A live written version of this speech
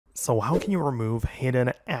So how can you remove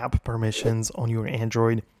hidden app permissions on your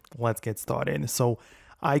Android? Let's get started. So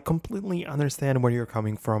I completely understand where you're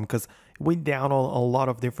coming from because we download a lot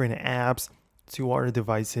of different apps to our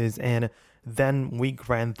devices and then we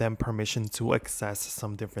grant them permission to access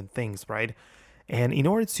some different things, right? And in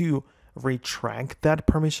order to retract that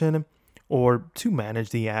permission or to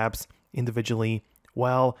manage the apps individually,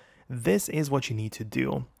 well, this is what you need to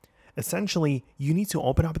do. Essentially, you need to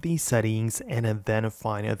open up these settings and then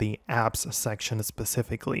find the apps section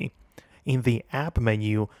specifically. In the app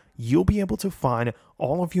menu, you'll be able to find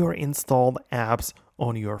all of your installed apps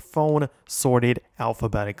on your phone sorted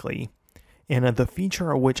alphabetically. And the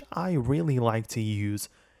feature which I really like to use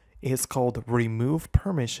is called remove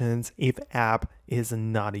permissions if app is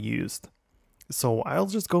not used. So I'll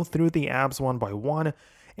just go through the apps one by one,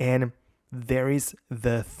 and there is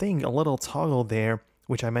the thing, a little toggle there,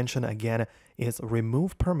 which I mentioned again, is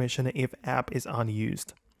remove permission if app is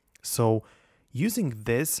unused. So using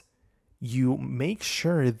this, you make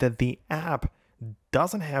sure that the app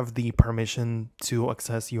doesn't have the permission to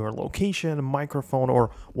access your location, microphone,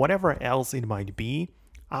 or whatever else it might be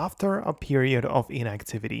after a period of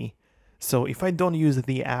inactivity. So if I don't use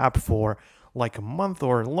the app for like a month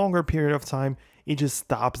or a longer period of time, it just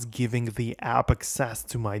stops giving the app access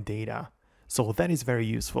to my data. So that is very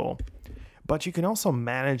useful. But you can also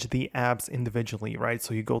manage the apps individually, right?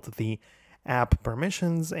 So you go to the app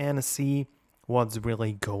permissions and see what's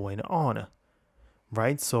really going on,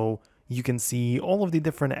 right? So you can see all of the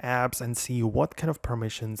different apps and see what kind of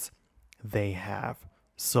permissions they have.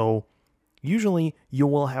 So usually you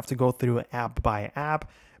will have to go through app by app,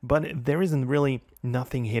 but there isn't really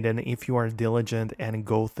nothing hidden if you are diligent and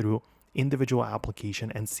go through individual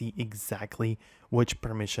application and see exactly which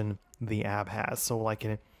permission the app has. So like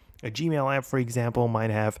in a Gmail app, for example,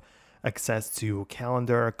 might have access to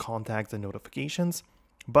calendar, contacts, and notifications,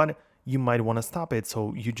 but you might want to stop it,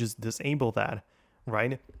 so you just disable that,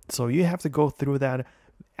 right? So you have to go through that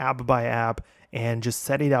app by app and just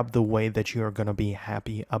set it up the way that you're going to be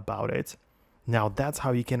happy about it. Now, that's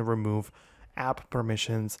how you can remove app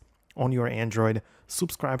permissions on your Android.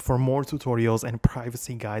 Subscribe for more tutorials and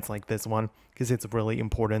privacy guides like this one because it's really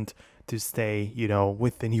important to stay,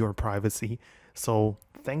 within your privacy. So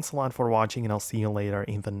thanks a lot for watching, and I'll see you later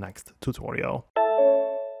in the next tutorial.